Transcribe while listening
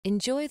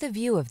Enjoy the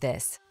view of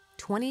this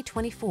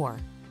 2024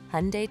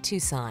 Hyundai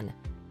Tucson.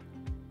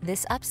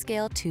 This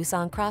upscale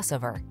Tucson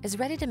crossover is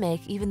ready to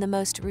make even the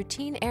most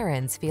routine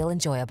errands feel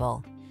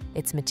enjoyable.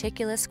 Its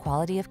meticulous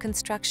quality of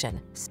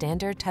construction,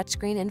 standard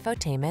touchscreen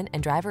infotainment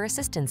and driver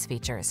assistance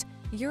features,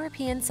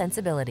 European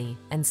sensibility,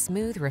 and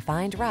smooth,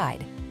 refined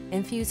ride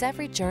infuse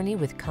every journey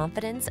with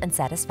confidence and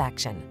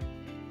satisfaction.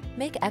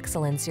 Make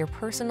excellence your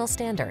personal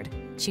standard.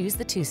 Choose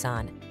the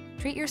Tucson.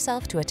 Treat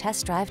yourself to a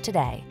test drive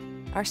today.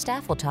 Our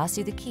staff will toss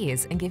you the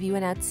keys and give you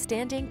an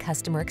outstanding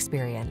customer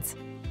experience.